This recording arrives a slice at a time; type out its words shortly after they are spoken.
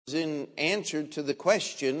in answer to the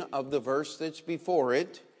question of the verse that's before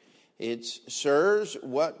it. It's, sirs,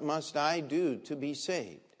 what must I do to be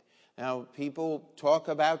saved? Now, people talk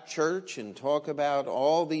about church and talk about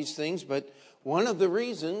all these things, but one of the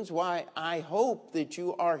reasons why I hope that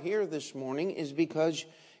you are here this morning is because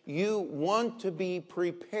you want to be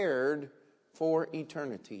prepared for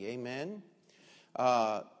eternity. Amen?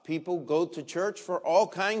 People go to church for all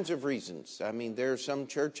kinds of reasons. I mean, there are some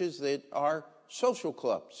churches that are social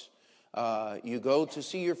clubs. You go to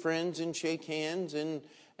see your friends and shake hands and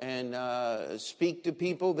speak to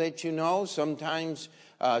people that you know. Sometimes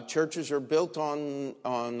churches are built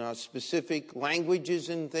on specific languages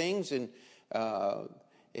and things, and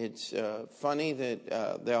it's funny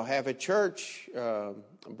that they'll have a church.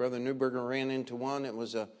 Brother Newberger ran into one. It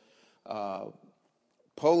was a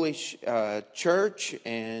Polish church,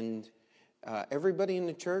 and everybody in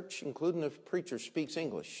the church, including the preacher, speaks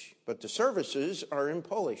English. But the services are in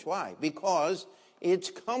Polish. Why? Because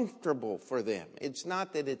it's comfortable for them. It's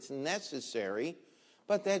not that it's necessary,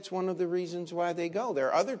 but that's one of the reasons why they go. There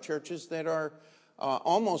are other churches that are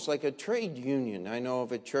almost like a trade union. I know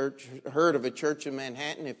of a church, heard of a church in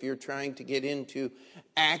Manhattan. If you're trying to get into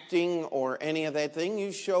acting or any of that thing,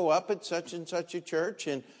 you show up at such and such a church,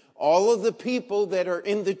 and all of the people that are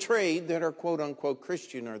in the trade that are quote-unquote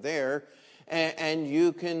Christian are there, and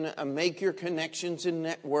you can make your connections and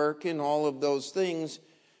network and all of those things.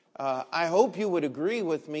 I hope you would agree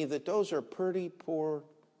with me that those are pretty poor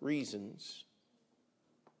reasons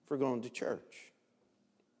for going to church.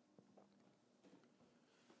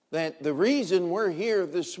 That the reason we're here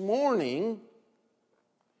this morning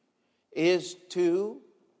is to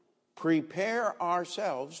prepare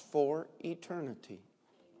ourselves for eternity.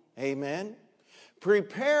 Amen?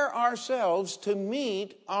 Prepare ourselves to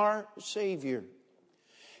meet our Savior.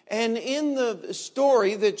 And in the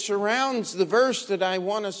story that surrounds the verse that I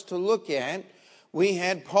want us to look at, we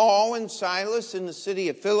had Paul and Silas in the city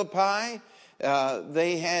of Philippi.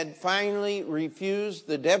 They had finally refused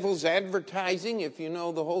the devil's advertising. If you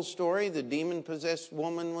know the whole story, the demon-possessed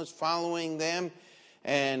woman was following them.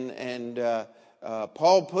 And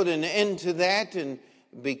Paul put an end to that. And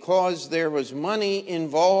because there was money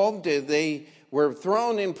involved, they were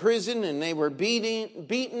thrown in prison and they were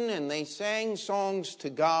beaten, and they sang songs to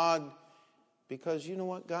God, because you know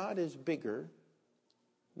what? God is bigger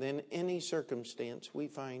than any circumstance we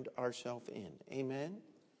find ourselves in. Amen?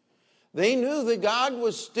 They knew that God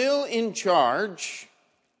was still in charge,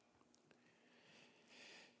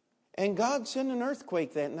 and God sent an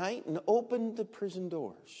earthquake that night and opened the prison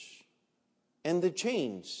doors, and the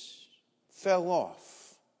chains fell off.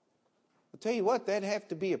 I'll tell you what, that'd have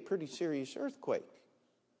to be a pretty serious earthquake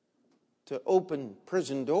to open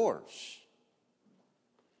prison doors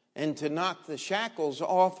and to knock the shackles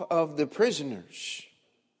off of the prisoners.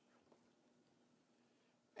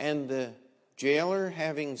 And the jailer,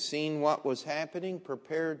 having seen what was happening,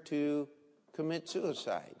 prepared to commit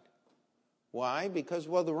suicide. Why? Because,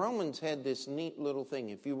 well, the Romans had this neat little thing.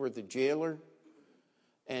 If you were the jailer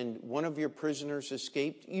and one of your prisoners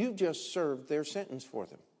escaped, you just served their sentence for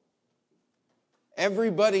them.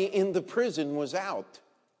 Everybody in the prison was out.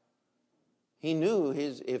 He knew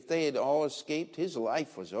if they had all escaped, his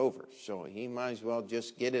life was over. So he might as well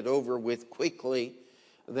just get it over with quickly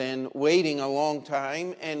than waiting a long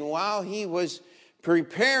time. And while he was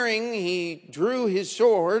preparing, he drew his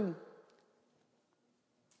sword.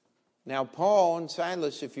 Now, Paul and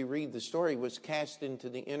Silas, if you read the story, was cast into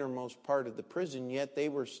the innermost part of the prison, yet they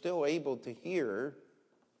were still able to hear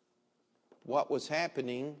what was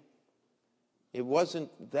happening. It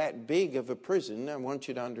wasn't that big of a prison. I want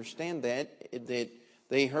you to understand that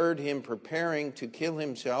they heard him preparing to kill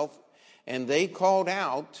himself, and they called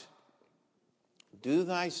out, "Do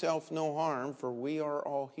thyself no harm, for we are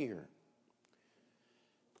all here."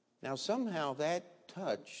 Now, somehow that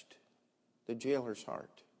touched the jailer's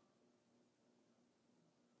heart.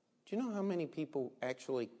 Do you know how many people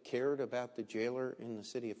actually cared about the jailer in the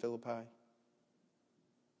city of Philippi?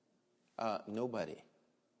 Nobody.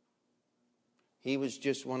 He was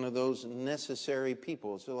just one of those necessary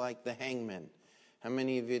people. So like the hangman. How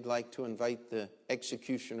many of you'd like to invite the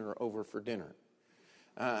executioner over for dinner?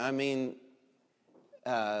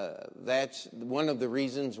 That's one of the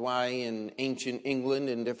reasons why in ancient England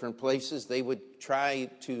and different places they would try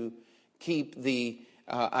to keep the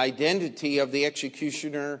identity of the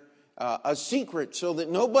executioner a secret, so that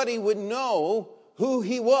nobody would know who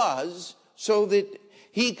he was, so that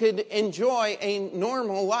he could enjoy a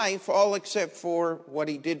normal life, all except for what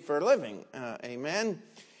he did for a living. Amen.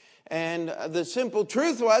 And the simple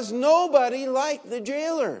truth was, nobody liked the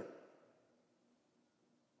jailer.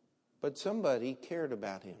 but somebody cared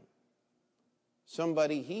about him.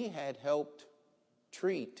 Somebody he had helped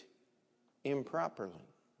treat improperly.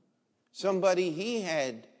 Somebody he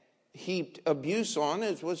had heaped abuse on,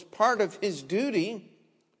 as was part of his duty.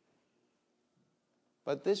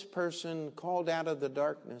 But this person called out of the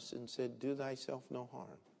darkness and said, "Do thyself no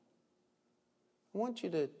harm." I want you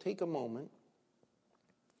to take a moment.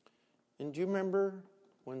 And do you remember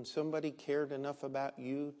when somebody cared enough about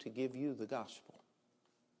you to give you the gospel?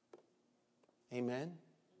 Amen?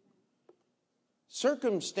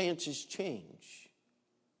 Circumstances change.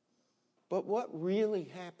 But what really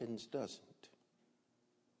happens doesn't.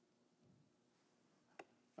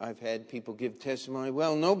 I've had people give testimony,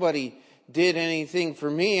 "Well, nobody did anything for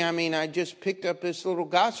me. I mean, I just picked up this little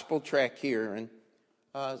gospel tract here."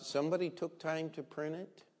 And somebody took time to print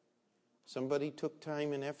it. Somebody took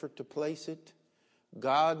time and effort to place it.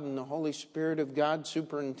 God and the Holy Spirit of God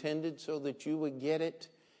superintended so that you would get it.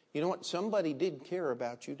 You know what? Somebody did care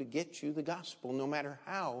about you to get you the gospel, no matter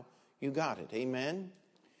how you got it. Amen?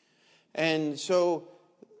 And so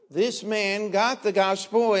this man got the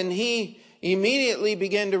gospel, and he immediately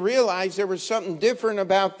began to realize there was something different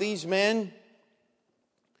about these men.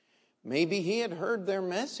 Maybe he had heard their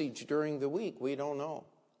message during the week. We don't know.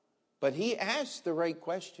 But he asked the right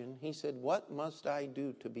question. He said, "What must I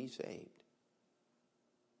do to be saved?"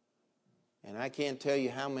 And I can't tell you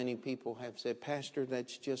how many people have said, "Pastor,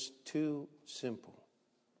 that's just too simple.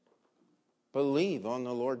 Believe on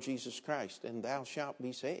the Lord Jesus Christ and thou shalt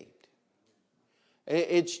be saved."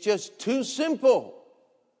 It's just too simple.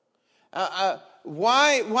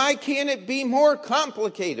 Why can't it be more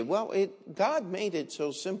complicated? Well, God made it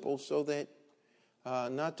so simple so that,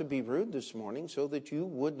 not to be rude this morning, so that you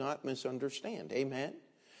would not misunderstand. Amen?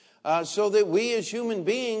 So that we as human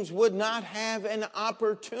beings would not have an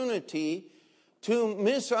opportunity to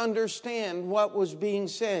misunderstand what was being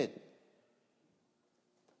said.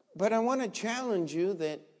 But I want to challenge you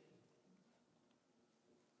that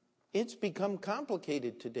it's become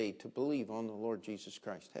complicated today to believe on the Lord Jesus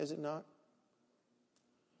Christ, has it not?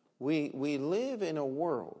 We live in a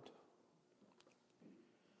world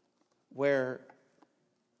where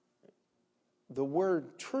the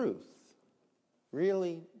word truth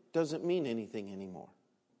really doesn't mean anything anymore.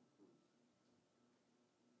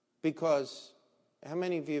 Because how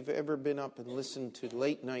many of you have ever been up and listened to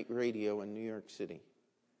late night radio in New York City?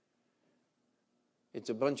 It's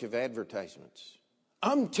a bunch of advertisements.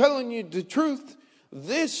 "I'm telling you the truth.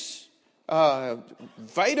 This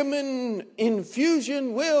vitamin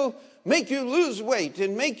infusion will make you lose weight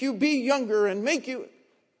and make you be younger and make you..."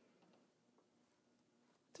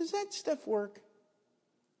 Does that stuff work?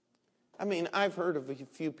 I mean, I've heard of a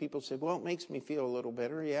few people say, "Well, it makes me feel a little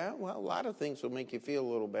better." Yeah, well, a lot of things will make you feel a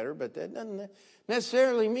little better, but that doesn't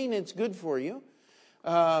necessarily mean it's good for you.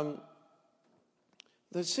 The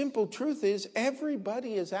simple truth is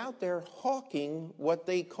everybody is out there hawking what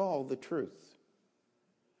they call the truth.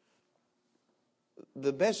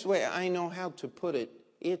 The best way I know how to put it,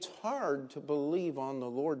 it's hard to believe on the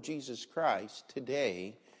Lord Jesus Christ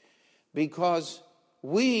today because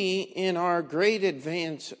we, in our great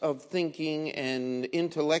advance of thinking and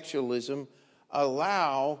intellectualism,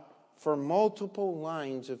 allow for multiple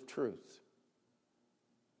lines of truth.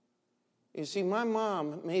 You see, my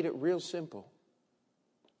mom made it real simple.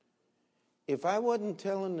 If I wasn't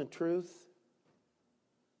telling the truth,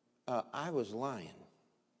 I was lying.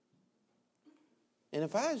 And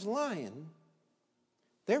if I was lying,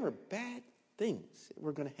 there were bad things that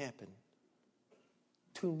were going to happen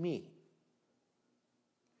to me.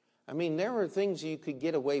 I mean, there were things you could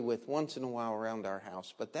get away with once in a while around our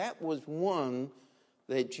house, but that was one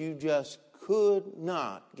that you just could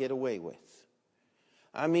not get away with.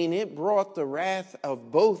 I mean, it brought the wrath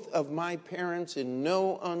of both of my parents in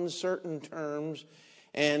no uncertain terms,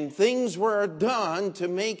 and things were done to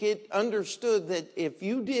make it understood that if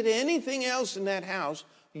you did anything else in that house,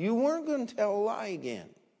 you weren't going to tell a lie again.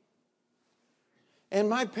 And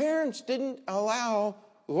my parents didn't allow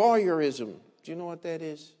lawyerism. Do you know what that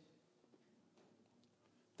is?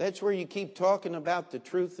 That's where you keep talking about the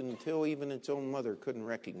truth until even its own mother couldn't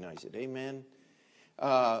recognize it. Amen?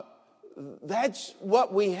 That's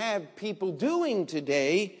what we have people doing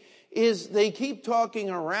today, is they keep talking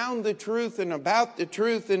around the truth and about the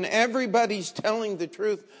truth, and everybody's telling the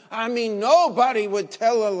truth. I mean, nobody would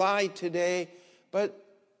tell a lie today. But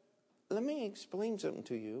let me explain something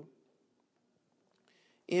to you.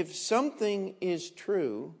 If something is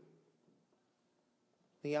true,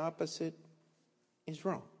 the opposite is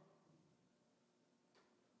wrong.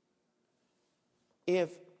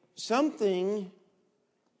 If something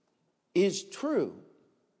is true,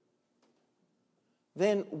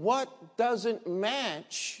 then what doesn't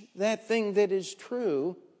match that thing that is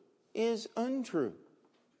true is untrue.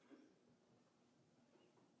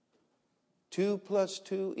 2 plus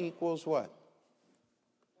 2 equals what?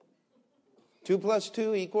 2 plus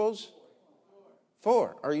 2 equals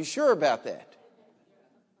 4. Are you sure about that?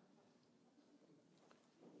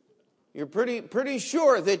 You're pretty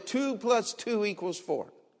sure that 2 plus 2 equals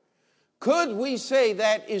 4. Could we say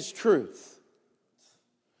that is truth?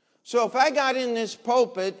 So if I got in this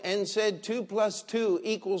pulpit and said 2 plus 2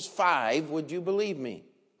 equals 5, would you believe me?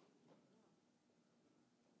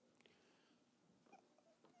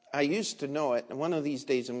 I used to know it, and one of these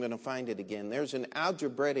days I'm going to find it again. There's an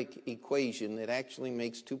algebraic equation that actually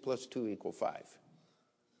makes 2 plus 2 equal 5.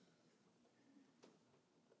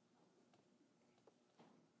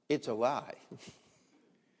 It's a lie.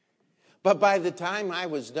 But by the time I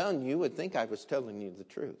was done, you would think I was telling you the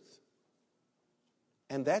truth.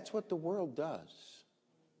 And that's what the world does.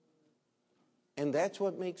 And that's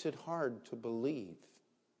what makes it hard to believe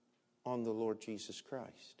on the Lord Jesus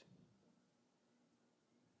Christ.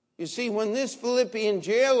 You see, when this Philippian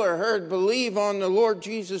jailer heard believe on the Lord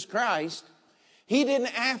Jesus Christ, he didn't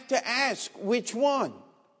have to ask which one.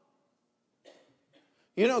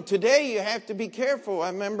 You know, today you have to be careful. I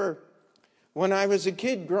remember when I was a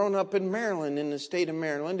kid growing up in Maryland, in the state of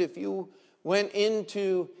Maryland, if you went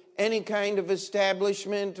into any kind of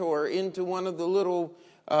establishment or into one of the little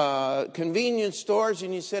convenience stores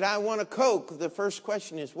and you said, I want a Coke, the first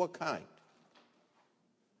question is, what kind?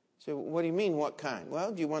 So what do you mean, what kind?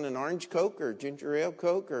 Well, do you want an orange Coke or ginger ale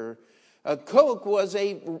Coke? Or a Coke was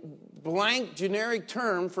a blank generic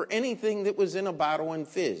term for anything that was in a bottle and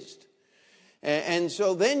fizzed. And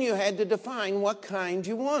so then you had to define what kind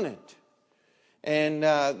you wanted. And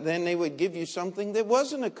then they would give you something that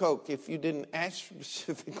wasn't a Coke if you didn't ask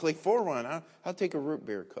specifically for one. I'll take a root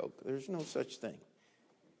beer Coke. There's no such thing.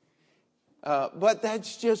 But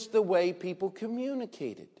that's just the way people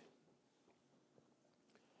communicated.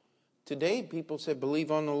 Today, people say,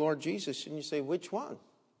 believe on the Lord Jesus. And you say, which one?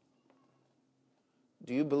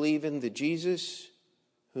 Do you believe in the Jesus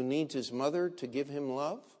who needs his mother to give him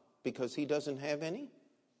love because he doesn't have any?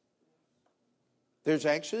 There's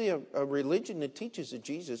actually a religion that teaches a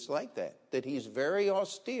Jesus like that he's very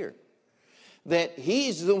austere, that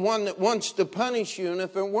he's the one that wants to punish you, and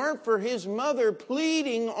if it weren't for his mother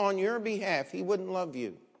pleading on your behalf, he wouldn't love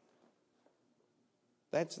you.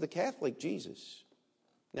 That's the Catholic Jesus.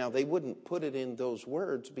 Now, they wouldn't put it in those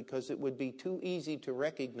words because it would be too easy to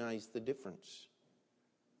recognize the difference.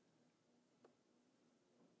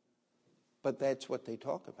 But that's what they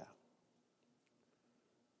talk about.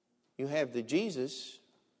 You have the Jesus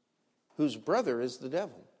whose brother is the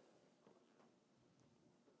devil.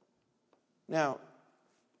 Now,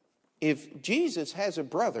 if Jesus has a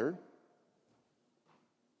brother,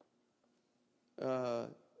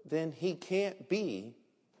 then he can't be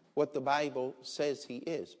what the Bible says he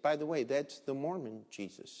is. By the way, that's the Mormon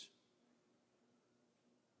Jesus.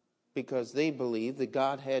 Because they believe that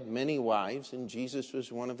God had many wives, and Jesus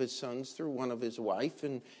was one of his sons through one of his wife,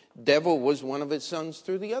 and devil was one of his sons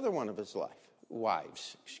through the other one of his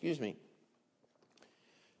wives.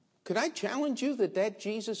 Could I challenge you that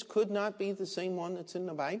Jesus could not be the same one that's in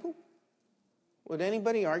the Bible? Would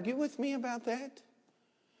anybody argue with me about that?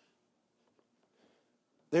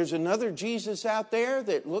 There's another Jesus out there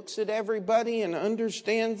that looks at everybody and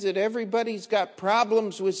understands that everybody's got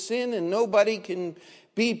problems with sin and nobody can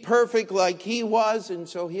be perfect like he was, and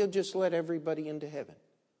so he'll just let everybody into heaven.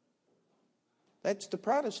 That's the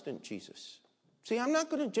Protestant Jesus. See, I'm not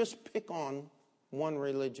going to just pick on one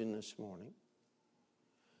religion this morning.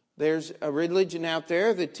 There's a religion out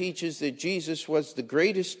there that teaches that Jesus was the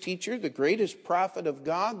greatest teacher, the greatest prophet of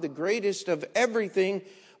God, the greatest of everything,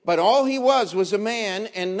 but all he was a man,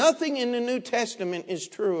 and nothing in the New Testament is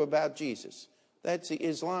true about Jesus. That's the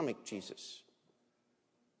Islamic Jesus.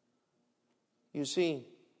 You see,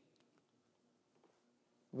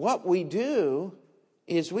 what we do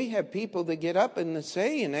is we have people that get up and they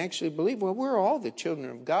say and actually believe, well, we're all the children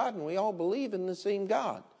of God and we all believe in the same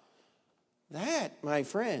God. That, my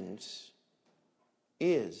friends,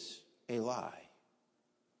 is a lie.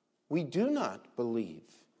 We do not believe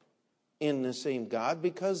in the same God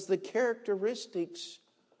because the characteristics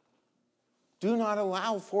do not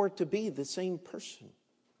allow for it to be the same person.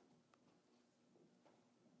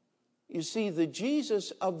 You see, the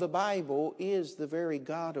Jesus of the Bible is the very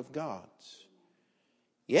God of gods.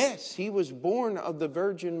 Yes, he was born of the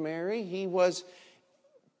Virgin Mary. He was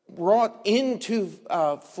brought into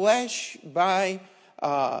flesh by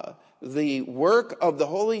the work of the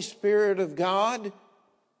Holy Spirit of God.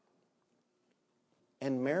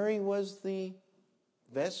 And Mary was the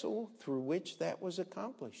vessel through which that was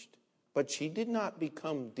accomplished. But she did not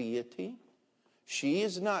become deity. She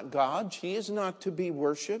is not God. She is not to be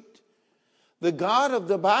worshipped. The God of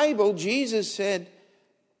the Bible, Jesus said,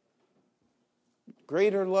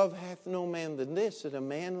 greater love hath no man than this, that a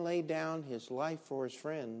man lay down his life for his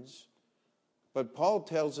friends. But Paul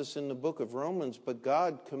tells us in the book of Romans, but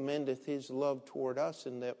God commendeth his love toward us,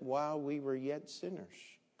 in that while we were yet sinners,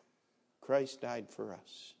 Christ died for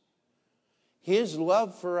us. His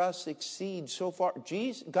love for us exceeds so far.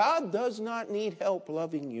 God does not need help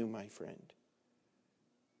loving you, my friend.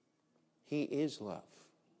 He is love.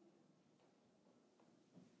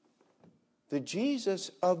 The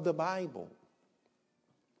Jesus of the Bible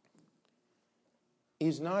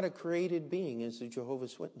is not a created being, as the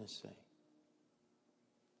Jehovah's Witnesses say.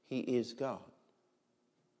 He is God.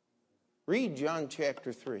 Read John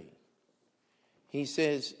chapter 3. He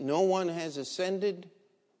says, no one has ascended,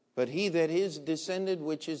 but he that is descended,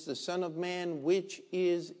 which is the Son of Man, which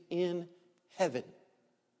is in heaven.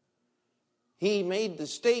 He made the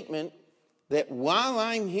statement that while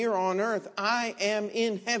I'm here on earth, I am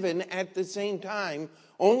in heaven at the same time.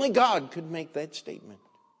 Only God could make that statement.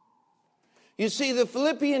 You see, the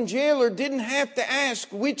Philippian jailer didn't have to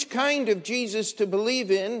ask which kind of Jesus to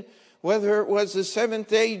believe in, whether it was the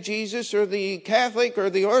Seventh-day Jesus or the Catholic or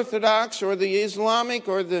the Orthodox or the Islamic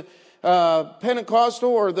or the Pentecostal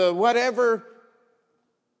or the whatever.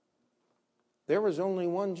 There was only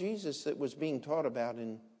one Jesus that was being taught about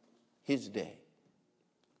in his day.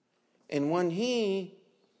 And when he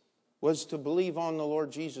was to believe on the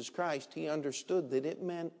Lord Jesus Christ, he understood that it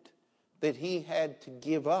meant that he had to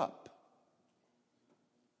give up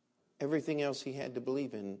everything else he had to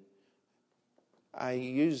believe in. I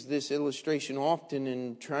use this illustration often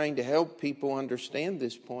in trying to help people understand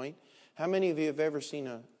this point. How many of you have ever seen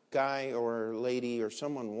a guy or a lady or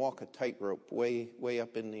someone walk a tightrope way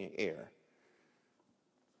up in the air?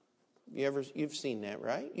 You've seen that,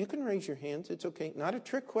 right? You can raise your hands. It's okay. Not a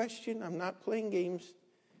trick question. I'm not playing games.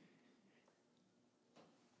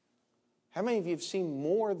 How many of you have seen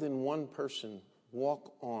more than one person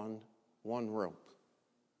walk on one rope?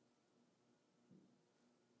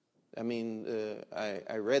 I mean,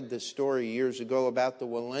 I read this story years ago about the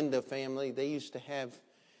Walenda family. They used to have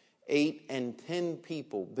 8 and 10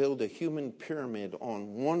 people build a human pyramid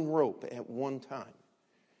on one rope at one time.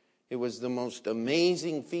 It was the most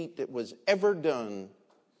amazing feat that was ever done.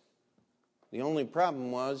 The only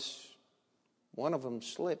problem was one of them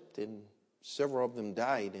slipped and several of them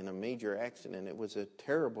died in a major accident. It was a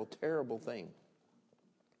terrible, terrible thing.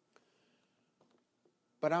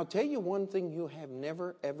 But I'll tell you one thing you have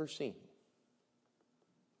never, ever seen.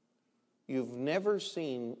 You've never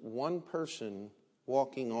seen one person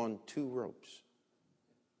walking on 2 ropes.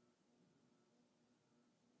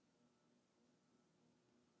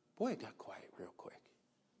 Boy, it got quiet real quick.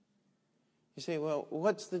 You say, well,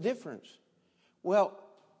 what's the difference? Well,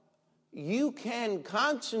 you can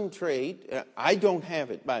concentrate. I don't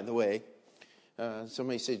have it, by the way.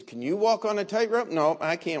 Somebody said, can you walk on a tightrope? No,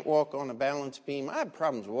 I can't walk on a balance beam. I have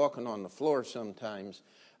problems walking on the floor sometimes.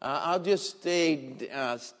 I'll just stay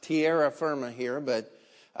tierra firma here. But,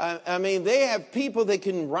 I mean, they have people that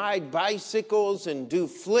can ride bicycles and do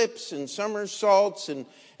flips and somersaults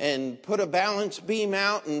and put a balance beam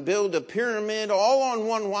out and build a pyramid all on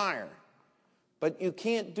one wire. But you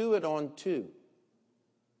can't do it on 2.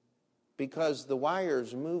 Because the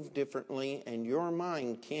wires move differently and your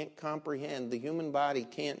mind can't comprehend. The human body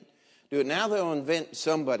can't do it. Now they'll invent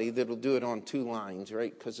somebody that'll do it on 2 lines,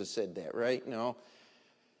 right? Because I said that, right? No.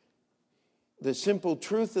 The simple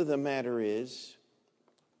truth of the matter is,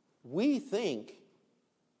 we think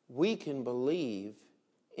we can believe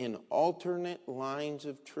in alternate lines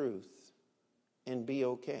of truth and be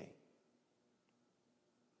okay.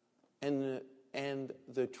 And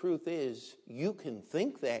the truth is, you can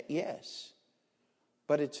think that, yes,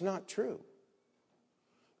 but it's not true.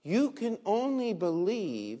 You can only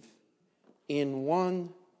believe in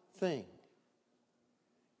one thing.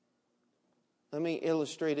 Let me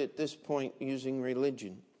illustrate at this point using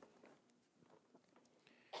religion.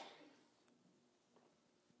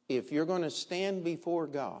 If you're going to stand before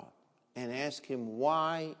God and ask Him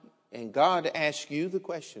why, and God asks you the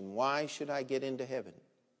question, why should I get into heaven?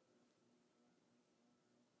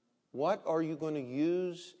 What are you going to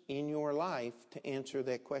use in your life to answer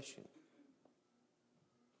that question?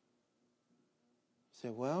 You say,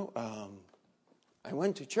 well, I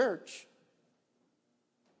went to church.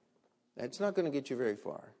 That's not going to get you very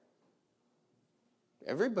far.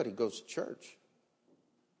 Everybody goes to church.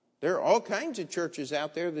 There are all kinds of churches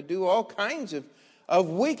out there that do all kinds of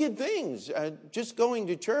wicked things. Just going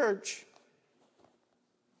to church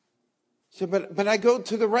So, but I go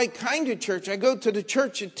to the right kind of church. I go to the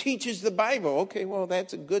church that teaches the Bible. Okay, well,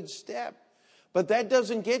 that's a good step. But that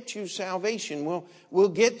doesn't get you salvation. We'll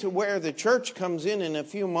get to where the church comes in a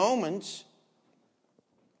few moments.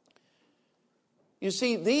 You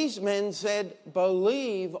see, these men said,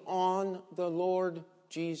 believe on the Lord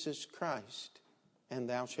Jesus Christ, and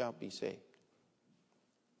thou shalt be saved.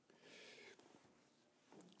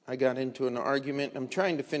 I got into an argument. I'm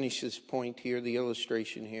trying to finish this point here, the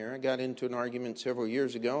illustration here. I got into an argument several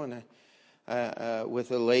years ago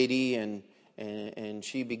with a lady, and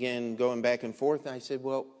she began going back and forth. And I said,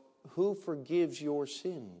 well, who forgives your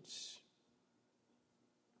sins?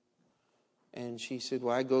 And she said,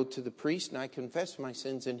 well, I go to the priest and I confess my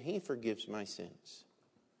sins and he forgives my sins.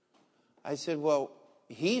 I said, well,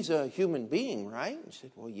 he's a human being, right? She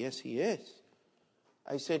said, well, yes, he is.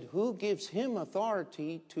 I said, who gives him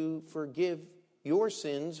authority to forgive your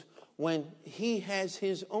sins when he has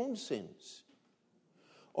his own sins?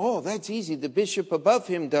 Oh, that's easy. The bishop above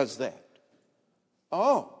him does that.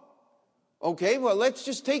 Oh, okay, well, let's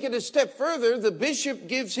just take it a step further. The bishop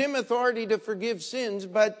gives him authority to forgive sins,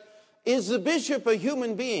 but is the bishop a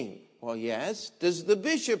human being? Well, yes. Does the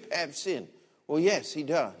bishop have sin? Well, yes, he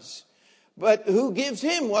does. But who gives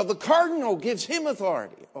him? Well, the cardinal gives him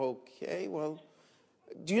authority. Okay, well,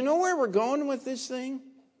 do you know where we're going with this thing?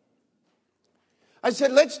 I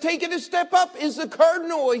said, let's take it a step up. Is the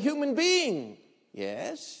cardinal a human being?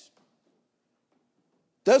 Yes.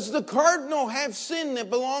 Does the cardinal have sin that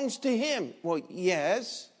belongs to him? Well,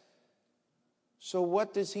 yes. So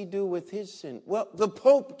what does he do with his sin? Well, the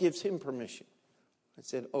Pope gives him permission. I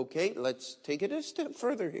said, okay, let's take it a step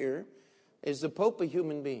further here. Is the Pope a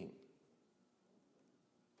human being?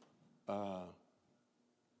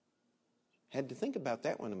 Had to think about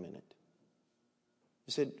that one a minute.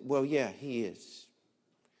 I said, well, yeah, he is.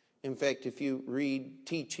 In fact, if you read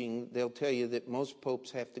teaching, they'll tell you that most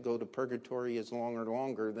popes have to go to purgatory as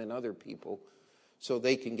longer than other people so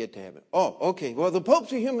they can get to heaven. Oh, okay, well, the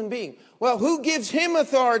Pope's a human being. Well, who gives him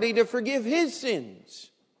authority to forgive his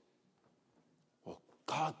sins? Well,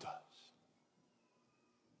 God does.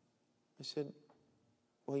 I said,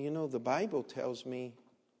 well, you know, the Bible tells me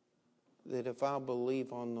that if I'll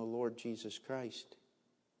believe on the Lord Jesus Christ,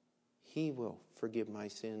 he will forgive my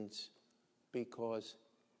sins because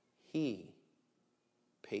he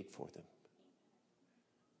paid for them.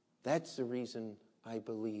 That's the reason I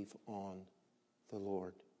believe on the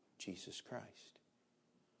Lord Jesus Christ.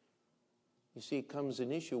 You see, it comes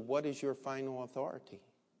an issue. What is your final authority?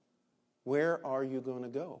 Where are you going to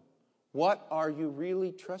go? What are you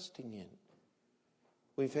really trusting in?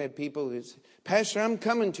 We've had people who say, Pastor, I'm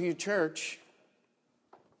coming to your church.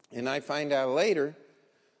 And I find out later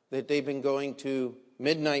that they've been going to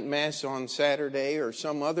midnight mass on Saturday or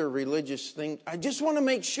some other religious thing. I just want to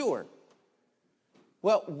make sure.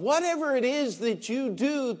 Well, whatever it is that you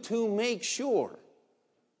do to make sure,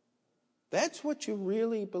 that's what you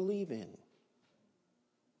really believe in.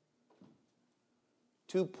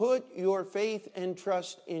 To put your faith and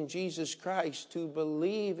trust in Jesus Christ, to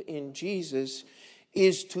believe in Jesus,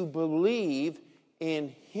 is to believe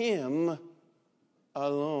in him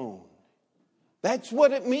alone. That's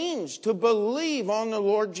what it means to believe on the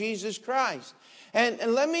Lord Jesus Christ. And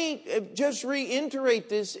let me just reiterate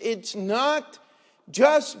this. It's not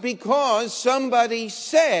just because somebody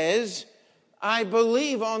says, I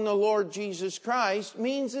believe on the Lord Jesus Christ,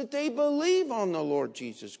 means that they believe on the Lord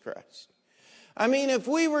Jesus Christ. I mean, if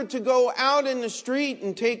we were to go out in the street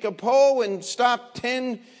and take a poll and stop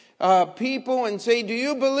 10 people and say, do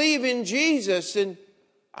you believe in Jesus? And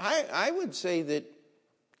I would say that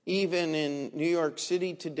even in New York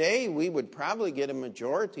City today, we would probably get a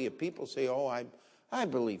majority of people say, oh, I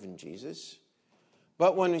believe in Jesus.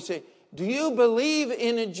 But when we say, do you believe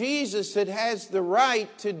in a Jesus that has the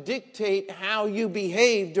right to dictate how you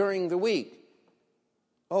behave during the week?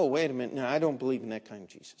 Oh, wait a minute. No, I don't believe in that kind of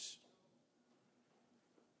Jesus.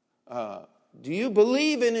 Do you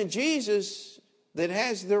believe in a Jesus that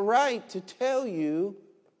has the right to tell you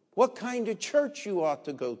what kind of church you ought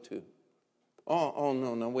to go to? Oh,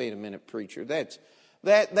 no, wait a minute, preacher.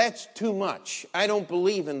 That's too much. I don't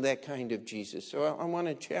believe in that kind of Jesus. So I want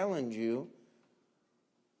to challenge you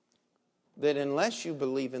that unless you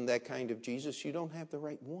believe in that kind of Jesus, you don't have the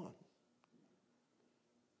right one.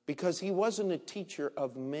 Because he wasn't a teacher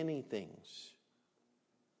of many things.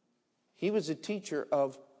 He was a teacher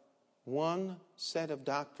of one set of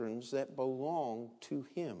doctrines that belong to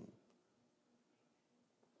him.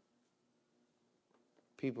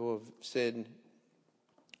 People have said,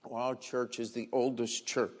 well, our church is the oldest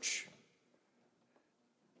church.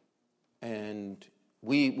 And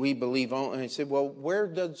We believe on. And I said, well, where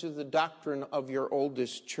does the doctrine of your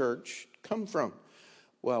oldest church come from?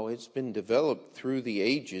 Well, it's been developed through the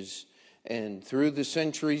ages and through the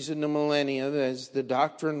centuries and the millennia as the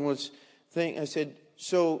doctrine was thing. I said,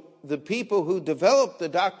 so the people who developed the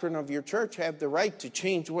doctrine of your church have the right to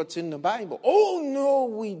change what's in the Bible. Oh, no,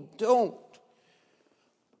 we don't.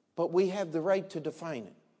 But we have the right to define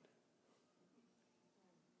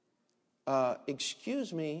it.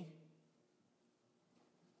 Excuse me.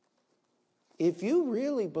 If you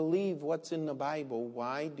really believe what's in the Bible,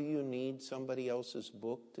 why do you need somebody else's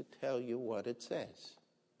book to tell you what it says?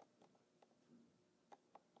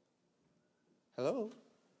 Hello?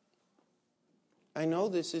 I know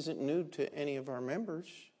this isn't new to any of our members,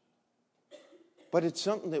 but it's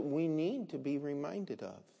something that we need to be reminded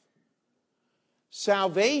of.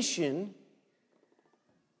 Salvation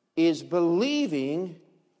is believing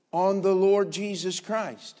on the Lord Jesus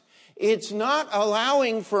Christ. It's not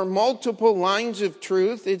allowing for multiple lines of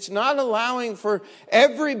truth. It's not allowing for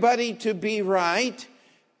everybody to be right.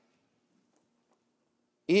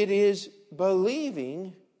 It is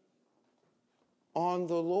believing on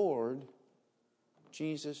the Lord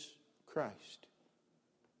Jesus Christ.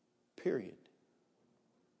 Period.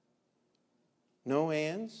 No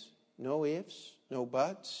ands, no ifs, no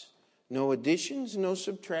buts, no additions, no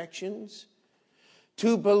subtractions.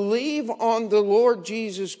 To believe on the Lord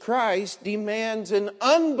Jesus Christ demands an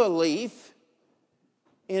unbelief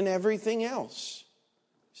in everything else.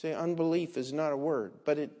 Say, unbelief is not a word,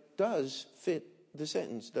 but it does fit the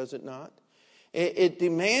sentence, does it not? It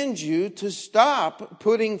demands you to stop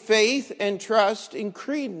putting faith and trust and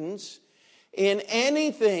credence in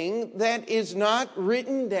anything that is not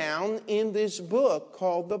written down in this book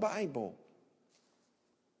called the Bible.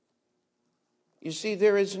 You see,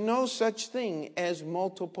 there is no such thing as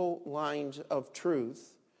multiple lines of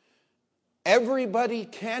truth. Everybody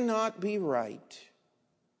cannot be right.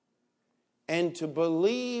 And to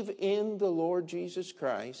believe in the Lord Jesus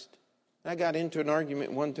Christ, I got into an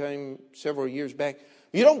argument one time several years back.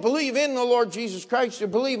 You don't believe in the Lord Jesus Christ, you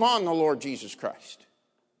believe on the Lord Jesus Christ.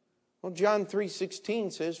 Well, John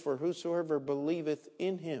 3:16 says, for whosoever believeth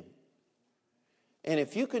in him. And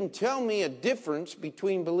if you can tell me a difference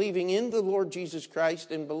between believing in the Lord Jesus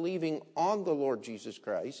Christ and believing on the Lord Jesus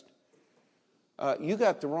Christ, you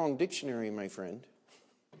got the wrong dictionary, my friend.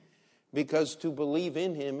 Because to believe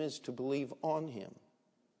in him is to believe on him.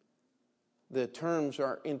 The terms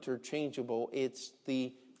are interchangeable. It's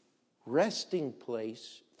the resting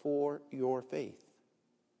place for your faith.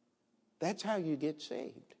 That's how you get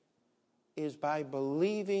saved, is by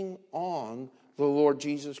believing on the Lord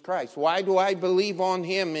Jesus Christ. Why do I believe on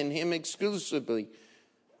him and him exclusively?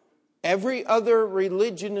 Every other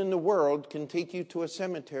religion in the world can take you to a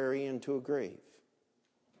cemetery and to a grave.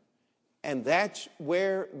 And that's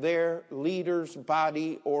where their leader's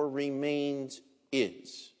body or remains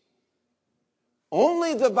is.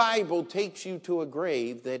 Only the Bible takes you to a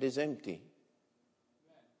grave that is empty.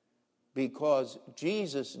 Because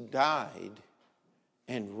Jesus died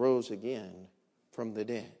and rose again from the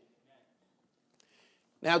dead.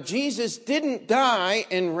 Now, Jesus didn't die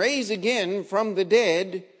and raise again from the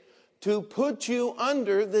dead to put you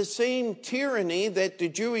under the same tyranny that the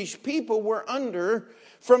Jewish people were under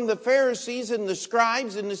from the Pharisees and the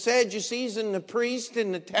scribes and the Sadducees and the priests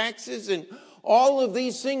and the taxes and all of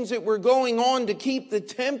these things that were going on to keep the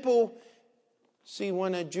temple. See,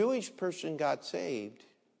 when a Jewish person got saved,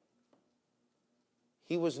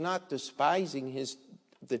 he was not despising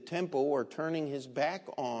the temple or turning his back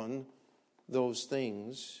on those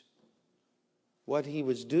things. What he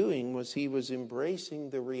was doing was he was embracing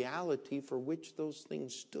the reality for which those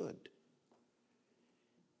things stood.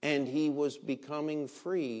 And he was becoming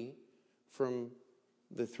free from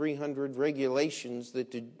the 300 regulations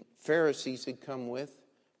that the Pharisees had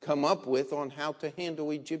come up with on how to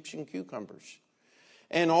handle Egyptian cucumbers.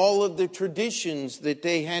 And all of the traditions that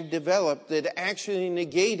they had developed that actually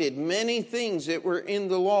negated many things that were in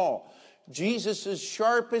the law. Jesus'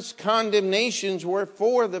 sharpest condemnations were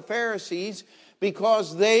for the Pharisees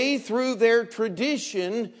because they, through their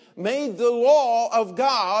tradition, made the law of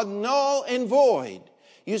God null and void.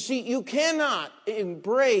 You see, you cannot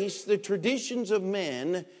embrace the traditions of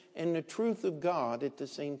men and the truth of God at the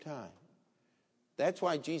same time. That's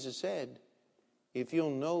why Jesus said, if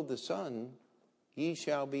you'll know the Son, ye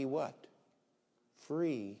shall be what?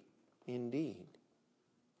 Free indeed.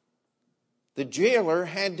 The jailer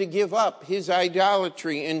had to give up his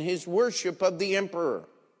idolatry and his worship of the emperor.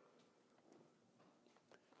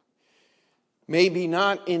 Maybe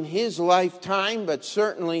not in his lifetime, but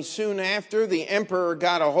certainly soon after, the emperor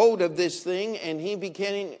got a hold of this thing and he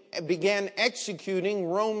began executing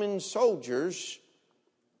Roman soldiers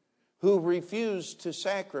who refused to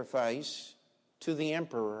sacrifice to the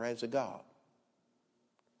emperor as a god.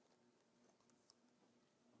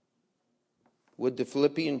 Would the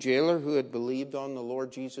Philippian jailer who had believed on the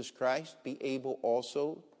Lord Jesus Christ be able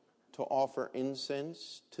also to offer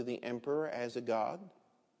incense to the emperor as a god?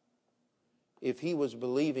 If he was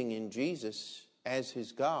believing in Jesus as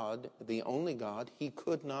his God, the only God, he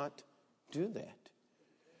could not do that.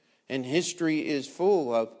 And history is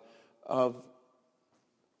full of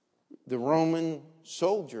the Roman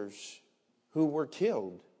soldiers who were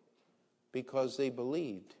killed because they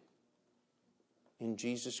believed in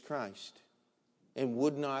Jesus Christ and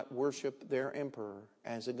would not worship their emperor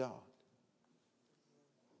as a god.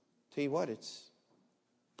 Tell you what, it's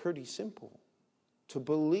pretty simple to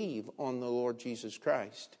believe on the Lord Jesus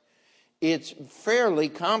Christ. It's fairly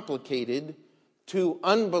complicated to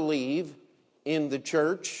unbelieve in the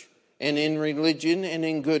church and in religion and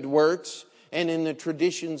in good works and in the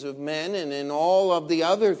traditions of men and in all of the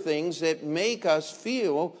other things that make us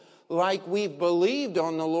feel like we've believed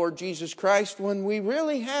on the Lord Jesus Christ when we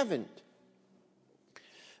really haven't.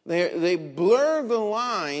 They blur the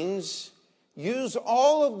lines, use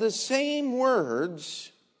all of the same words,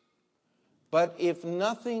 but if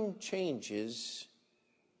nothing changes,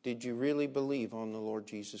 did you really believe on the Lord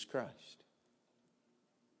Jesus Christ?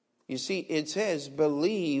 You see, it says,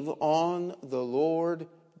 believe on the Lord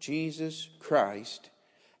Jesus Christ,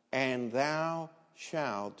 and thou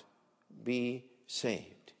shalt be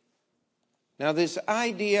saved. Now, this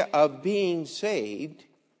idea of being saved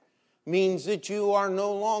means that you are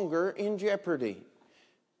no longer in jeopardy.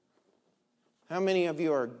 How many of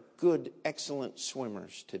you are good, excellent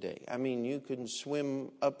swimmers today? I mean, you can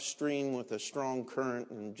swim upstream with a strong current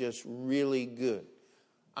and just really good.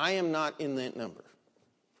 I am not in that number.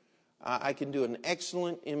 I can do an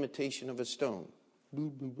excellent imitation of a stone,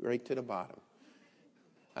 boop, boop, right to the bottom.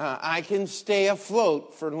 I can stay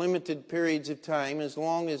afloat for limited periods of time as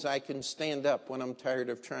long as I can stand up when I'm tired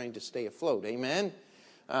of trying to stay afloat. Amen?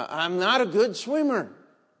 I'm not a good swimmer.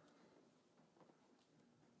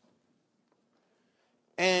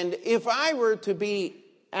 And if I were to be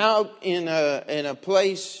out in a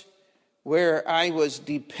place where I was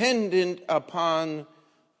dependent upon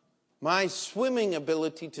my swimming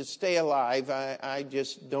ability to stay alive, I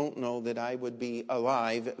just don't know that I would be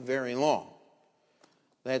alive very long.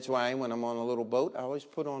 That's why when I'm on a little boat, I always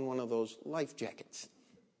put on one of those life jackets.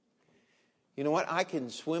 You know what? I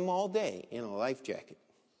can swim all day in a life jacket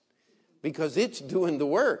because it's doing the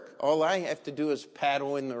work. All I have to do is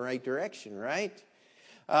paddle in the right direction, right?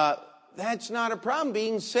 That's not a problem.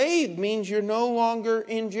 Being saved means you're no longer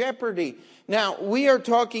in jeopardy. Now, we are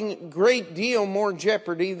talking a great deal more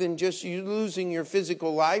jeopardy than just you losing your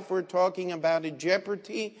physical life. We're talking about a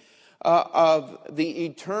jeopardy of the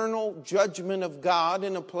eternal judgment of God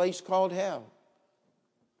in a place called hell.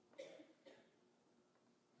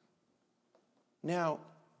 Now,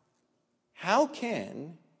 how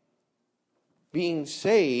can being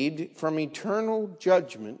saved from eternal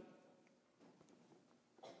judgment,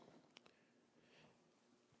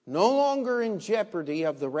 no longer in jeopardy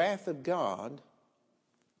of the wrath of God,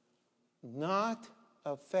 not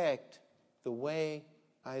affect the way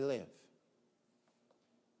I live?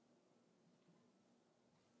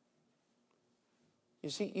 You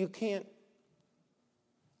see, you can't,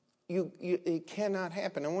 it cannot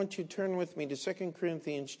happen. I want you to turn with me to 2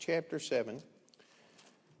 Corinthians chapter 7.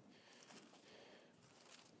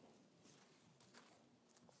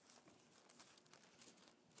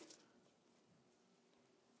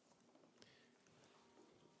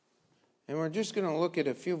 And we're just going to look at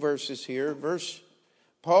a few verses here.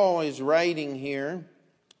 Paul is writing here,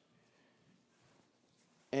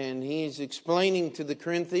 and he's explaining to the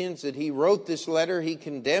Corinthians that he wrote this letter. He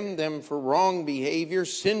condemned them for wrong behavior,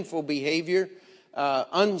 sinful behavior,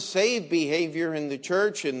 unsaved behavior in the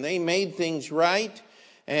church, and they made things right.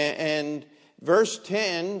 And verse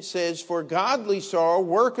 10 says, "For godly sorrow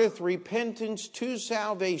worketh repentance to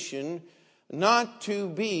salvation, not to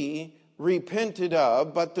be repented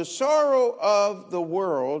of, but the sorrow of the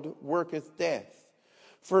world worketh death.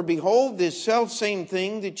 For behold, this selfsame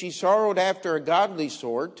thing that ye sorrowed after a godly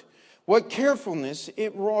sort, what carefulness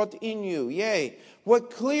it wrought in you. Yea,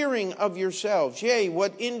 what clearing of yourselves. Yea,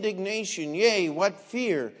 what indignation. Yea, what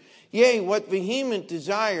fear. Yea, what vehement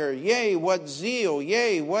desire. Yea, what zeal.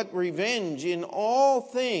 Yea, what revenge. In all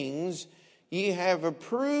things ye have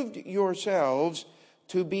approved yourselves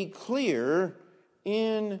to be clear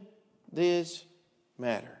in this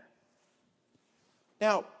matter."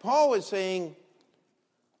 Now, Paul is saying,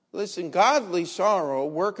 listen, godly sorrow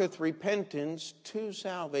worketh repentance to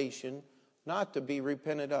salvation, not to be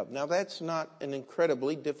repented of. Now, that's not an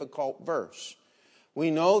incredibly difficult verse. We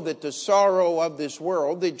know that the sorrow of this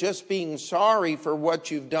world, that just being sorry for what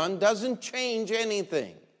you've done doesn't change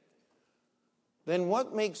anything. Then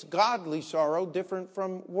what makes godly sorrow different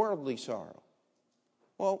from worldly sorrow?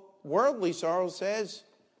 Well, worldly sorrow says,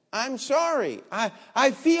 I'm sorry.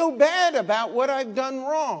 I feel bad about what I've done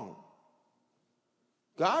wrong.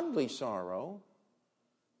 Godly sorrow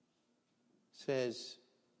says,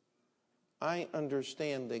 I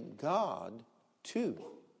understand that God, too,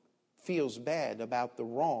 feels bad about the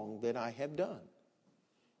wrong that I have done.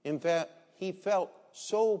 In fact, he felt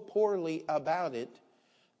so poorly about it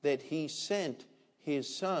that he sent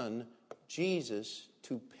his son, Jesus,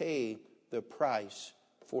 to pay the price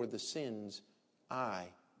for the sins I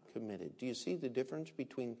committed. Do you see the difference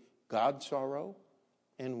between God's sorrow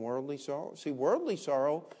and worldly sorrow? See, worldly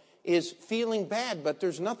sorrow is feeling bad, but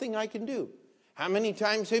there's nothing I can do. How many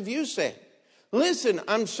times have you said, listen,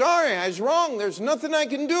 I'm sorry, I was wrong, there's nothing I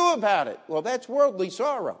can do about it? Well, that's worldly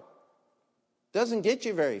sorrow. Doesn't get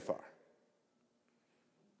you very far.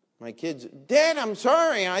 My kids, Dad, I'm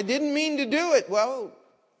sorry, I didn't mean to do it. Well,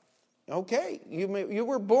 okay, you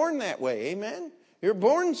were born that way, amen? You're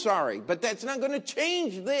born sorry, but that's not going to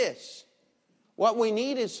change this. What we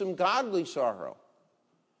need is some godly sorrow.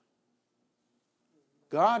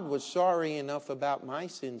 God was sorry enough about my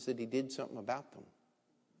sins that he did something about them.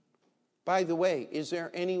 By the way, is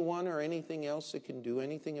there anyone or anything else that can do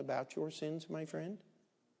anything about your sins, my friend?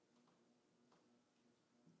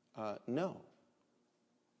 No.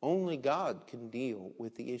 Only God can deal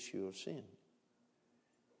with the issue of sin.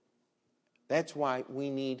 That's why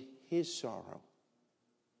we need his sorrow.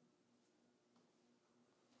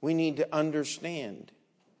 We need to understand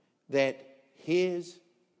that his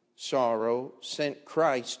sorrow sent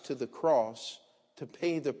Christ to the cross to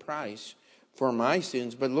pay the price for my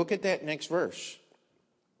sins. But look at that next verse.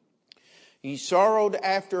 He sorrowed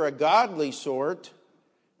after a godly sort.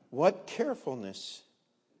 What carefulness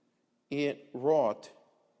it wrought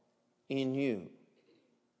in you.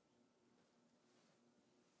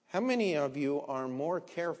 How many of you are more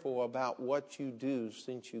careful about what you do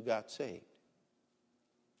since you got saved?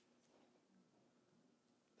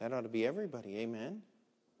 That ought to be everybody, amen?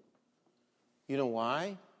 You know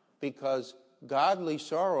why? Because godly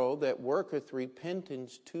sorrow that worketh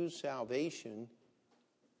repentance to salvation,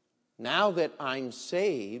 now that I'm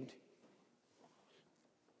saved,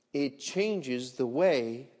 it changes the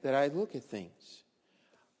way that I look at things.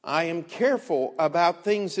 I am careful about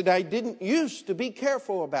things that I didn't used to be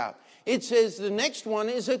careful about. It says the next one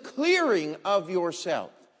is a clearing of yourself.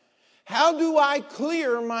 How do I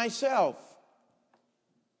clear myself?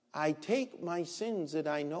 I take my sins that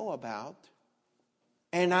I know about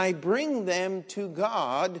and I bring them to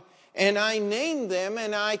God and I name them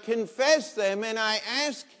and I confess them and I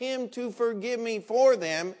ask him to forgive me for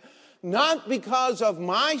them, not because of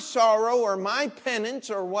my sorrow or my penance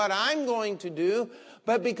or what I'm going to do,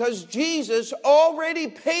 but because Jesus already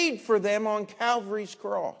paid for them on Calvary's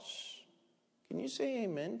cross. Can you say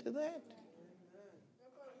amen to that?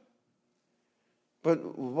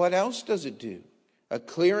 But what else does it do? A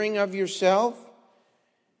clearing of yourself.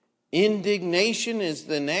 Indignation is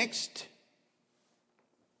the next.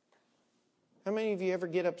 How many of you ever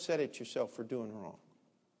get upset at yourself for doing wrong?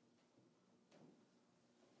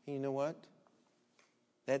 You know what?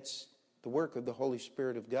 That's the work of the Holy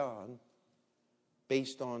Spirit of God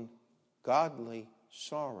based on godly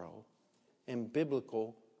sorrow and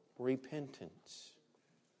biblical repentance.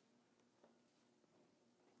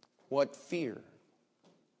 What fear?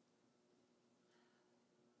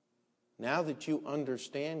 Now that you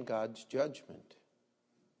understand God's judgment,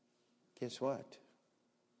 guess what?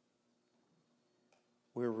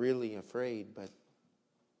 We're really afraid, but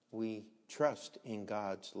we trust in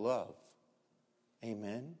God's love.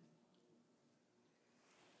 Amen?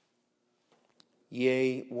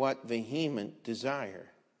 Yea, what vehement desire.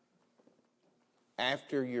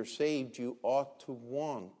 After you're saved, you ought to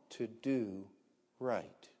want to do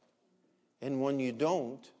right. And when you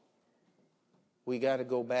don't, we got to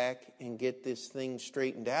go back and get this thing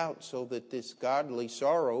straightened out so that this godly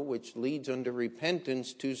sorrow, which leads unto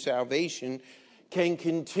repentance to salvation, can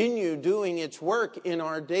continue doing its work in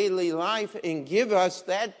our daily life and give us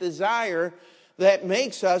that desire that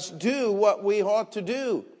makes us do what we ought to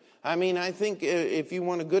do. I mean, I think if you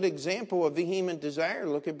want a good example of vehement desire,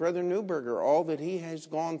 look at Brother Newberger, all that he has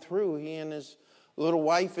gone through, he and his little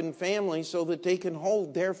wife and family, so that they can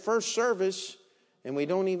hold their first service And we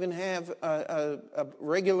don't even have a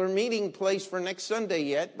regular meeting place for next Sunday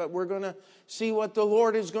yet, but we're going to see what the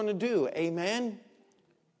Lord is going to do. Amen?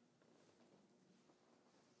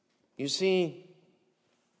 You see,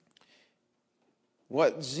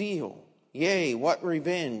 what zeal, yea, what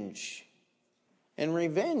revenge. And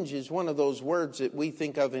revenge is one of those words that we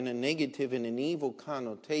think of in a negative and an evil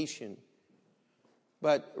connotation.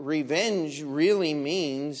 But revenge really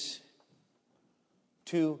means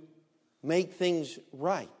to make things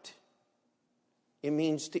right. It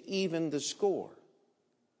means to even the score.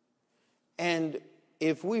 And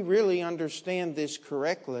if we really understand this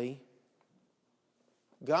correctly,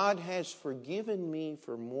 God has forgiven me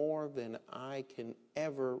for more than I can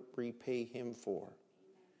ever repay Him for.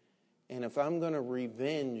 And if I'm going to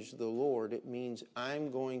revenge the Lord, it means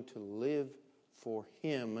I'm going to live for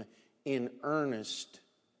Him in earnest,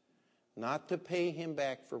 not to pay Him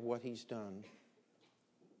back for what He's done,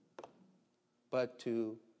 but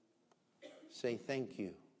to say thank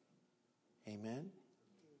you. Amen?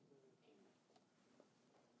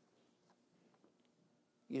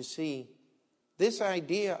 You see, this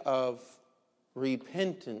idea of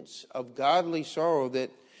repentance, of godly sorrow that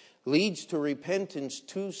leads to repentance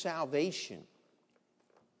to salvation,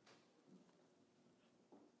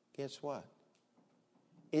 guess what?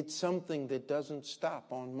 It's something that doesn't stop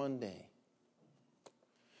on Monday.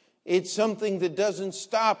 It's something that doesn't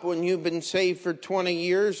stop when you've been saved for 20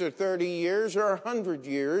 years or 30 years or 100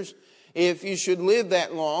 years. If you should live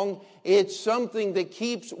that long, it's something that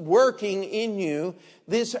keeps working in you.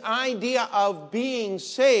 This idea of being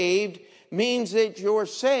saved means that you're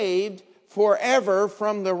saved forever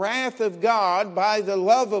from the wrath of God by the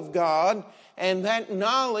love of God. And that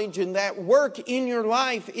knowledge and that work in your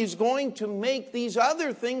life is going to make these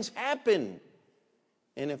other things happen.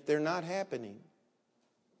 And if they're not happening,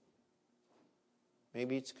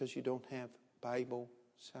 maybe it's because you don't have Bible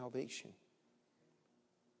salvation.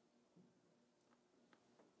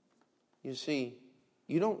 You see,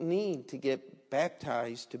 you don't need to get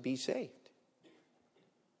baptized to be saved.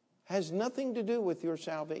 It has nothing to do with your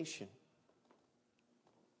salvation.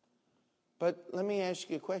 But let me ask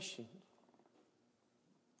you a question.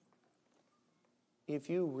 If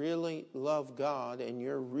you really love God and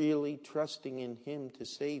you're really trusting in Him to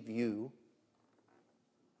save you,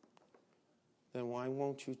 then why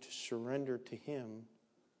won't you to surrender to Him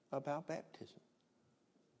about baptism?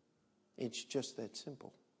 It's just that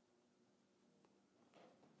simple.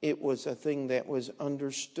 It was a thing that was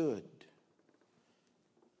understood.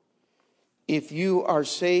 If you are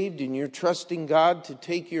saved and you're trusting God to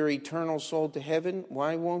take your eternal soul to heaven,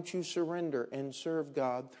 why won't you surrender and serve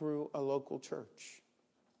God through a local church?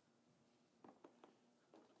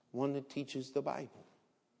 One that teaches the Bible.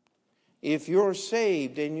 If you're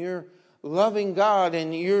saved and you're loving God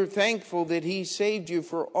and you're thankful that He saved you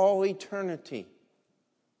for all eternity,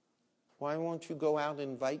 why won't you go out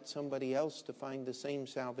and invite somebody else to find the same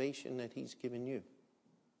salvation that He's given you?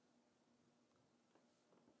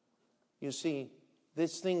 You see,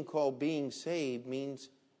 this thing called being saved means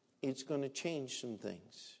it's going to change some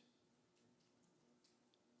things.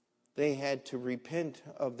 They had to repent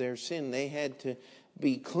of their sin. They had to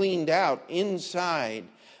be cleaned out inside.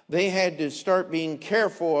 They had to start being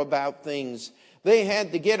careful about things. They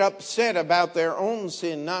had to get upset about their own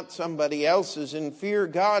sin, not somebody else's, and fear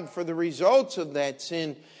God for the results of that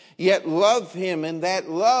sin, yet love Him. And that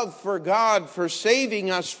love for God, for saving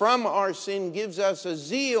us from our sin, gives us a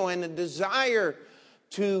zeal and a desire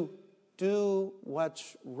to do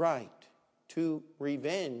what's right, to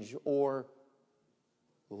revenge or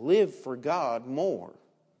live for God more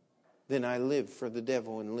than I live for the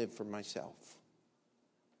devil and live for myself.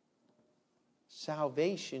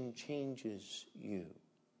 Salvation changes you.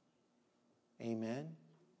 Amen?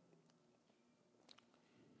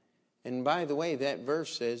 And by the way, that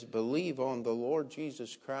verse says, believe on the Lord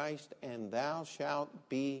Jesus Christ, and thou shalt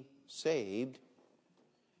be saved,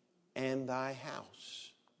 and thy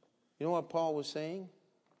house. You know what Paul was saying?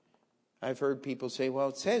 I've heard people say, well,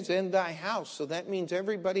 it says in thy house, so that means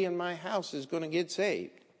everybody in my house is going to get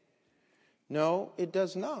saved. No, it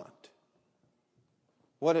does not.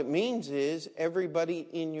 What it means is everybody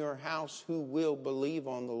in your house who will believe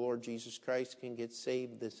on the Lord Jesus Christ can get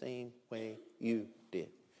saved the same way you did.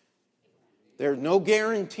 There are no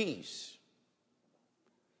guarantees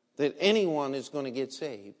that anyone is going to get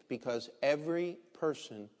saved, because every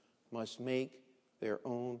person must make their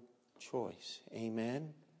own choice.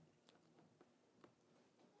 Amen?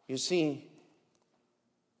 You see,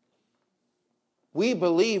 we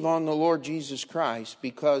believe on the Lord Jesus Christ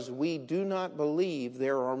because we do not believe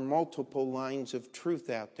there are multiple lines of truth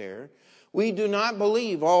out there. We do not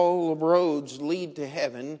believe all roads lead to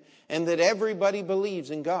heaven and that everybody believes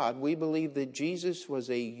in God. We believe that Jesus was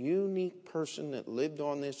a unique person that lived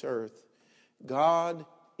on this earth, God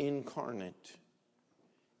incarnate,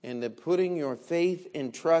 and that putting your faith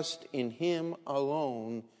and trust in Him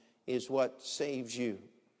alone is what saves you.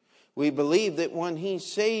 We believe that when He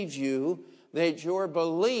saves you, that your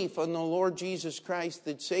belief in the Lord Jesus Christ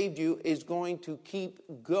that saved you is going to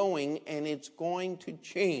keep going and it's going to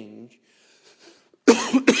change.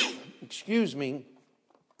 Excuse me.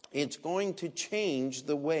 It's going to change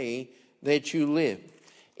the way that you live.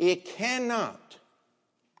 It cannot.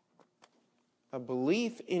 A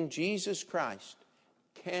belief in Jesus Christ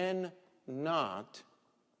cannot,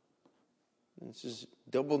 this is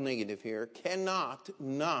double negative here, cannot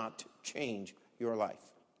not change your life.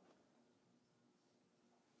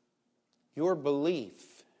 Your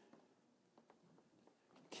belief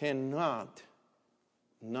cannot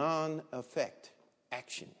non-affect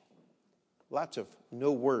action. Lots of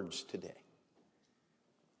no words today.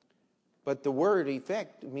 But the word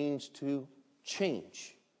effect means to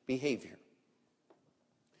change behavior.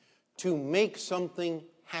 To make something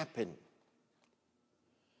happen.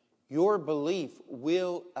 Your belief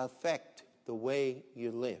will affect the way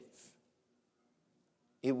you live.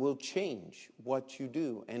 It will change what you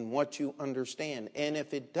do and what you understand. And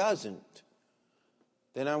if it doesn't,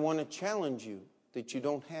 then I want to challenge you that you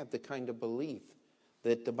don't have the kind of belief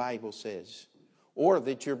that the Bible says, or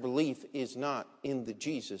that your belief is not in the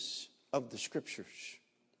Jesus of the Scriptures.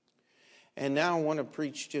 And now I want to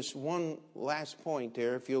preach just one last point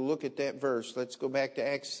there. If you'll look at that verse, let's go back to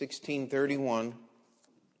Acts 16:31.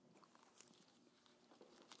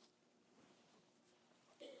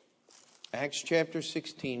 Acts chapter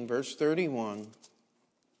 16, verse 31.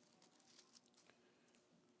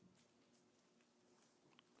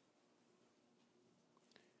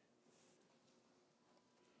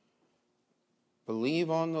 Believe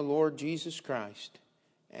on the Lord Jesus Christ,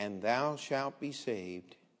 and thou shalt be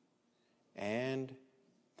saved, and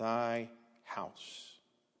thy house.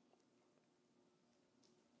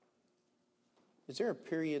 Is there a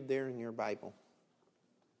period there in your Bible?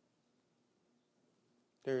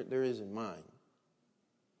 There is in mine.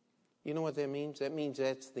 You know what that means? That means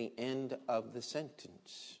that's the end of the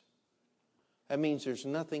sentence. That means there's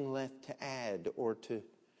nothing left to add or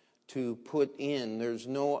to put in. There's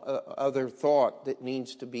no other thought that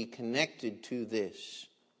needs to be connected to this.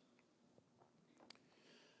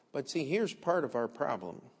 But see, here's part of our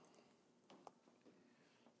problem.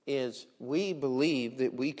 Is we believe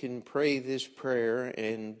that we can pray this prayer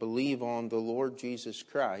and believe on the Lord Jesus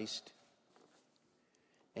Christ,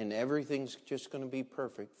 and everything's just going to be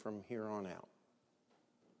perfect from here on out.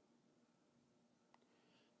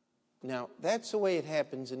 Now, that's the way it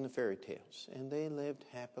happens in the fairy tales. And they lived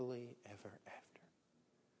happily ever after.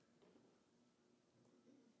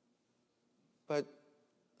 But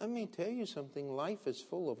let me tell you something. Life is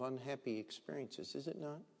full of unhappy experiences, is it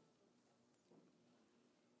not?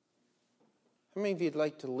 How many of you'd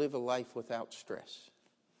like to live a life without stress?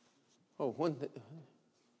 Oh,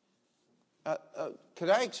 could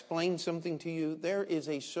I explain something to you? There is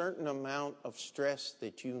a certain amount of stress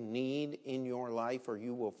that you need in your life or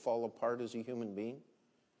you will fall apart as a human being.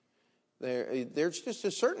 There's just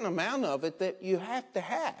a certain amount of it that you have to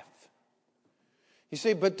have. You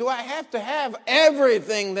say, but do I have to have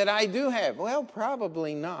everything that I do have? Well,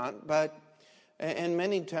 probably not, and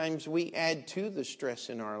many times we add to the stress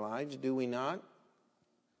in our lives, do we not?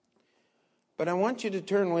 But I want you to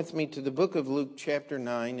turn with me to the book of Luke chapter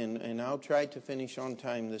 9, and I'll try to finish on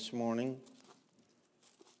time this morning.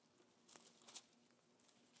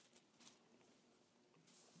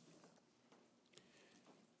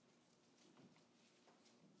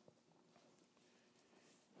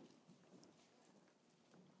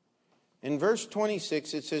 In verse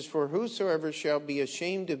 26 it says, "For whosoever shall be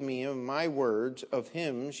ashamed of me, of my words, of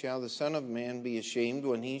him shall the Son of Man be ashamed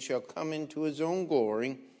when he shall come into his own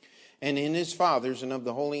glory, and in his Father's and of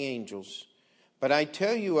the holy angels. But I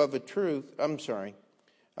tell you of a truth,"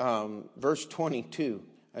 verse 22.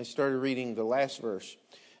 I started reading the last verse.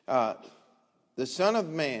 The Son of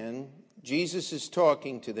Man, Jesus is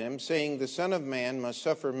talking to them, saying, "The Son of Man must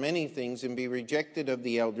suffer many things and be rejected of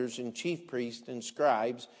the elders and chief priests and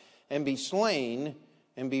scribes, and be slain,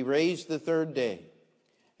 and be raised the third day."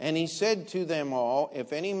 And he said to them all,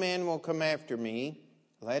 "If any man will come after me,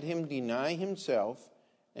 let him deny himself,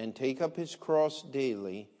 and take up his cross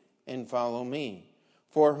daily, and follow me.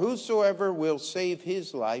 For whosoever will save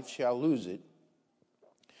his life shall lose it.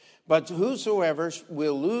 But whosoever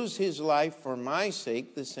will lose his life for my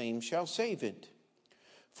sake, the same shall save it.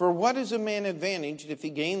 For what is a man advantaged if he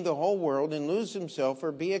gain the whole world and lose himself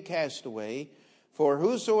or be a castaway? For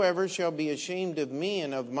whosoever shall be ashamed of me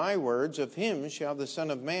and of my words, of him shall the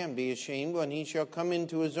Son of Man be ashamed when he shall come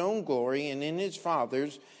into his own glory and in his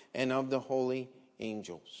Father's and of the holy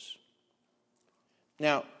angels.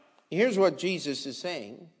 Now, here's what Jesus is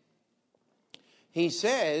saying. He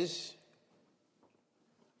says,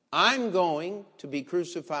 I'm going to be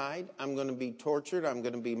crucified, I'm going to be tortured, I'm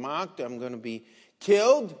going to be mocked, I'm going to be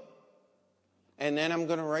killed, and then I'm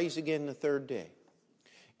going to rise again the third day.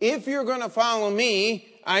 If you're going to follow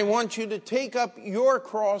me, I want you to take up your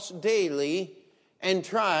cross daily and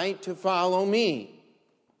try to follow me.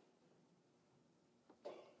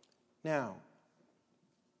 Now,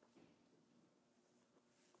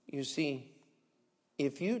 you see,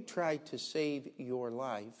 if you try to save your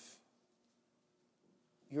life,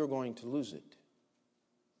 you're going to lose it.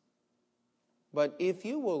 But if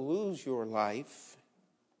you will lose your life,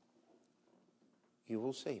 you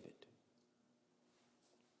will save it.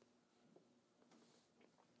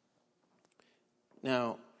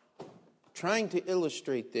 Now, trying to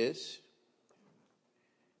illustrate this,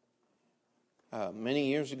 many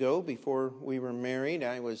years ago, before we were married,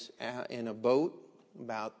 I was in a boat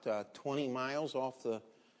about 20 miles off the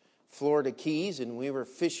Florida Keys, and we were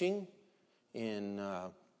fishing in,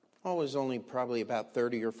 it was only probably about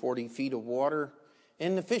 30 or 40 feet of water,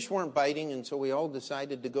 and the fish weren't biting, and so we all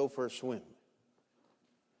decided to go for a swim.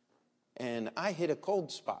 And I hit a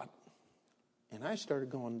cold spot, and I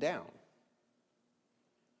started going down.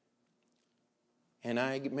 And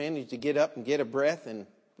I managed to get up and get a breath, and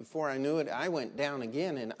before I knew it, I went down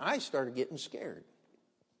again, and I started getting scared.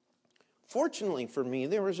 Fortunately for me,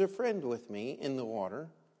 there was a friend with me in the water,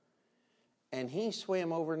 and he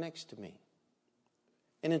swam over next to me.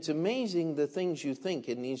 And it's amazing the things you think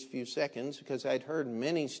in these few seconds, because I'd heard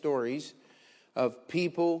many stories of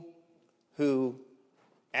people who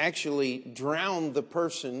actually drowned the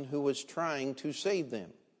person who was trying to save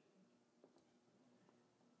them.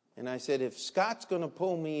 And I said, if Scott's going to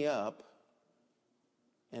pull me up,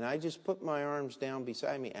 and I just put my arms down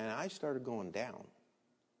beside me, and I started going down.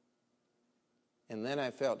 And then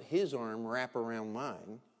I felt his arm wrap around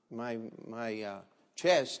mine, my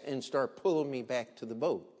chest, and start pulling me back to the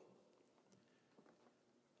boat.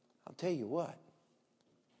 I'll tell you what.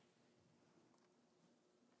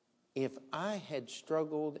 If I had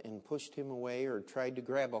struggled and pushed him away or tried to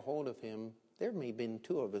grab a hold of him, there may have been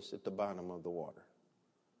two of us at the bottom of the water.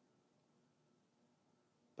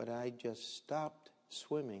 But I just stopped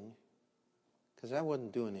swimming because I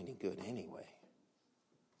wasn't doing any good anyway.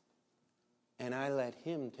 And I let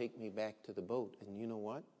him take me back to the boat. And you know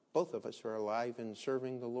what? Both of us are alive and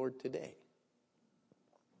serving the Lord today.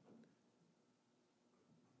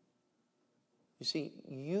 You see,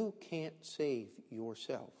 you can't save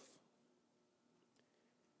yourself.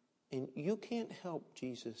 And you can't help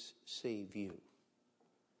Jesus save you.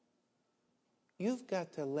 You've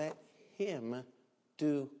got to let him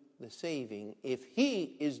do the saving. If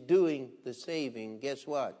he is doing the saving, guess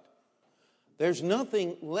what? There's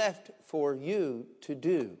nothing left for you to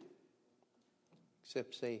do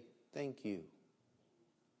except say thank you.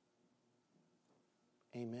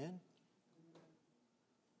 Amen?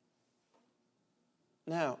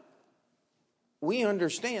 Now, we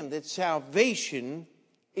understand that salvation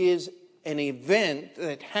is an event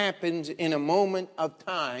that happens in a moment of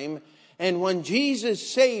time. And when Jesus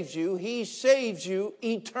saves you, he saves you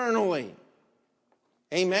eternally.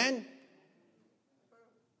 Amen?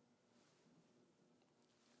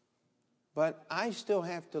 But I still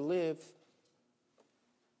have to live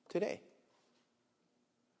today.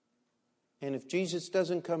 And if Jesus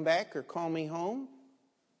doesn't come back or call me home,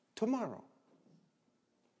 tomorrow.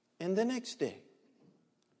 And the next day.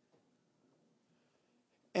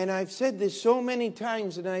 And I've said this so many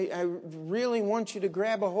times, and I really want you to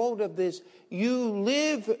grab a hold of this. You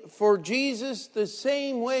live for Jesus the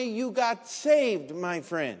same way you got saved, my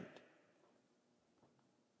friend.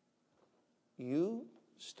 You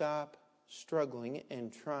stop struggling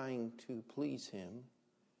and trying to please him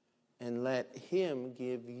and let him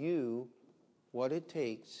give you what it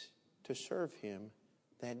takes to serve him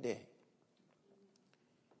that day.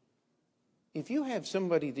 If you have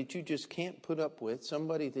somebody that you just can't put up with,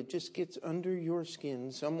 somebody that just gets under your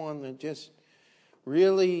skin, someone that just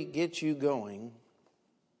really gets you going,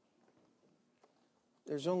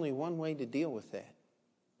 there's only one way to deal with that.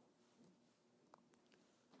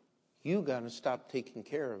 You got to stop taking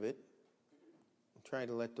care of it and try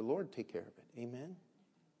to let the Lord take care of it. Amen?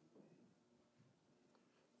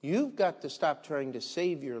 You've got to stop trying to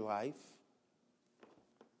save your life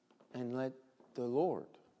and let the Lord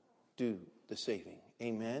do the saving.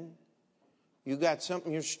 Amen. You got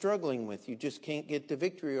something you're struggling with. You just can't get the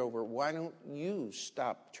victory over. Why don't you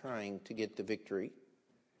stop trying to get the victory?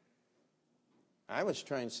 I was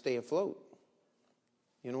trying to stay afloat.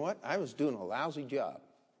 You know what? I was doing a lousy job.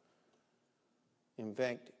 In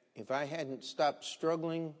fact, if I hadn't stopped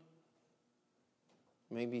struggling,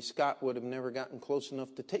 maybe Scott would have never gotten close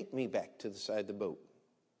enough to take me back to the side of the boat.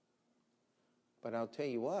 But I'll tell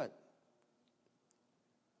you what,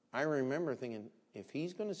 I remember thinking, if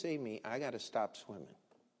he's going to save me, I got to stop swimming.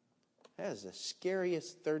 That is the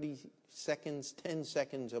scariest 30 seconds, 10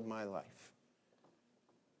 seconds of my life.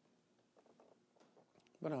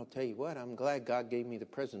 But I'll tell you what, I'm glad God gave me the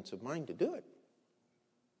presence of mind to do it.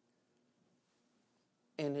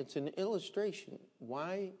 And it's an illustration.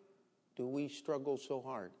 Why do we struggle so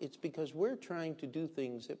hard? It's because we're trying to do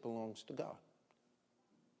things that belongs to God.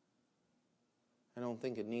 I don't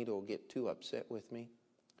think Anita will get too upset with me.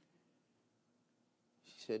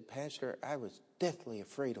 She said, Pastor, I was deathly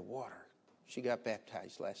afraid of water. She got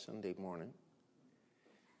baptized last Sunday morning.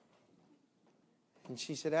 And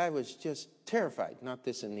she said, I was just terrified. Not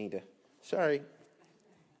this Anita. Sorry.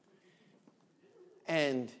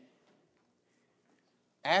 And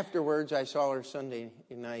afterwards, I saw her Sunday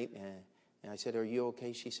night, and I said, are you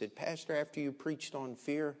okay? She said, Pastor, after you preached on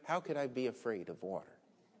fear, how could I be afraid of water?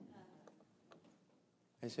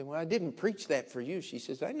 I said, well, I didn't preach that for you. She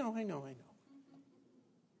says, I know.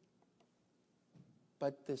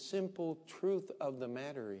 But the simple truth of the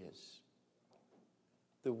matter is,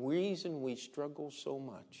 the reason we struggle so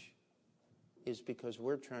much is because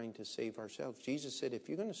we're trying to save ourselves. Jesus said, if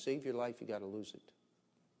you're going to save your life, you got to lose it.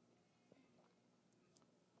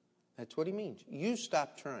 That's what he means. You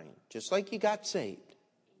stop trying. Just like you got saved.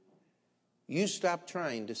 You stop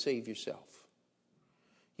trying to save yourself.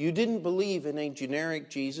 You didn't believe in a generic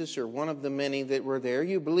Jesus or one of the many that were there.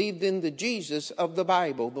 You believed in the Jesus of the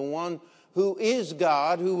Bible, the one who is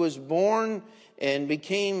God, who was born and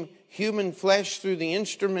became human flesh through the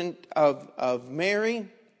instrument of Mary.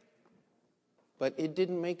 But it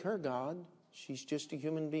didn't make her God. She's just a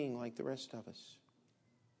human being like the rest of us.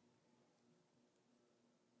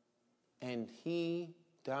 And he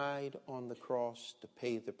died on the cross to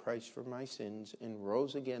pay the price for my sins and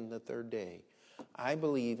rose again the third day. I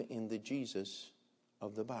believe in the Jesus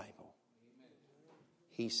of the Bible.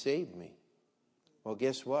 He saved me. Well,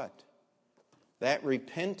 guess what? That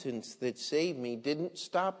repentance that saved me didn't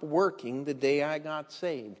stop working the day I got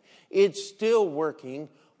saved. It's still working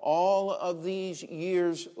all of these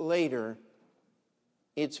years later.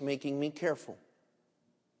 It's making me careful.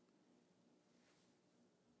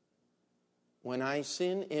 When I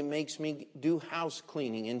sin, it makes me do house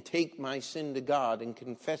cleaning and take my sin to God and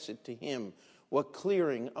confess it to Him. What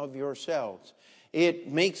clearing of yourselves. It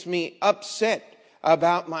makes me upset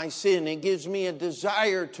about my sin. It gives me a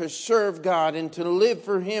desire to serve God and to live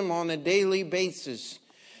for Him on a daily basis.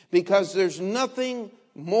 Because there's nothing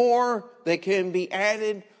more that can be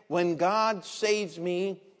added when God saves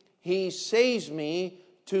me. He saves me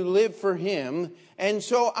to live for Him. And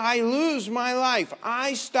so I lose my life.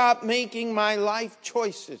 I stop making my life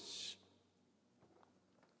choices.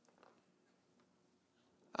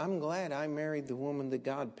 I'm glad I married the woman that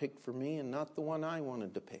God picked for me and not the one I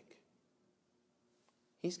wanted to pick.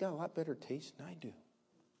 He's got a lot better taste than I do.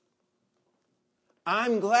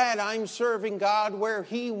 I'm glad I'm serving God where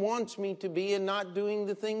He wants me to be and not doing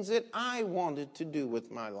the things that I wanted to do with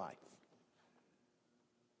my life.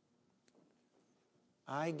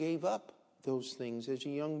 I gave up those things as a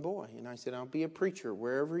young boy. And I said, I'll be a preacher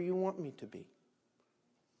wherever you want me to be.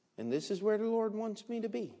 And this is where the Lord wants me to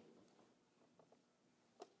be.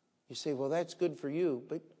 You say, well, that's good for you.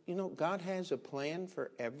 But, you know, God has a plan for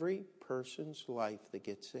every person's life that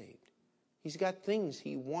gets saved. He's got things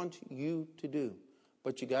He wants you to do.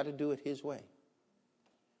 But you got to do it His way.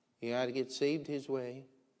 You got to get saved His way.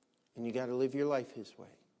 And you got to live your life His way.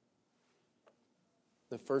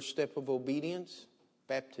 The first step of obedience,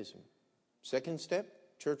 baptism. Second step,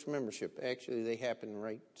 church membership. Actually, they happen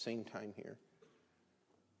right same time here.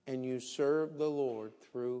 And you serve the Lord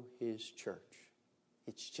through His church.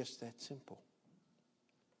 It's just that simple.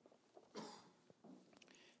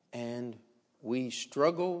 And we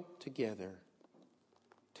struggle together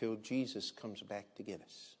till Jesus comes back to get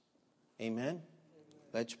us. Amen?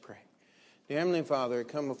 Let's pray. Dear Heavenly Father, I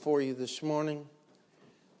come before you this morning.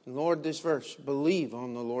 And Lord, this verse, believe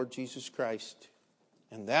on the Lord Jesus Christ,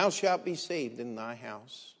 and thou shalt be saved in thy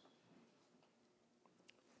house.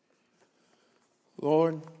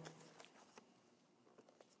 Lord,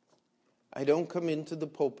 I don't come into the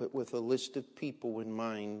pulpit with a list of people in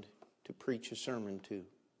mind to preach a sermon to.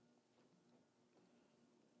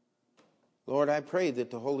 Lord, I pray that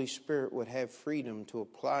the Holy Spirit would have freedom to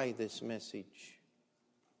apply this message.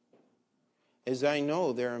 As I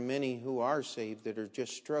know there are many who are saved that are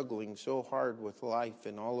just struggling so hard with life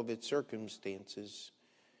and all of its circumstances.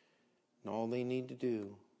 And all they need to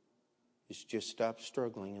do is just stop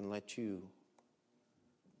struggling and let you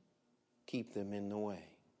keep them in the way.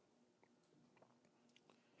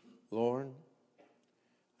 Lord,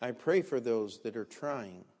 I pray for those that are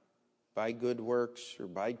trying by good works or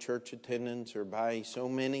by church attendance or by so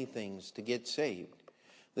many things to get saved,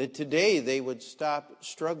 that today they would stop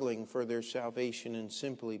struggling for their salvation and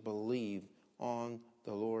simply believe on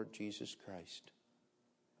the Lord Jesus Christ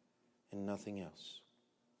and nothing else.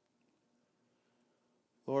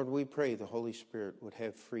 Lord, we pray the Holy Spirit would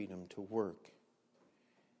have freedom to work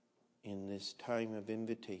in this time of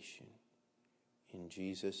invitation. In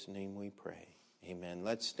Jesus' name we pray. Amen.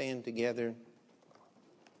 Let's stand together.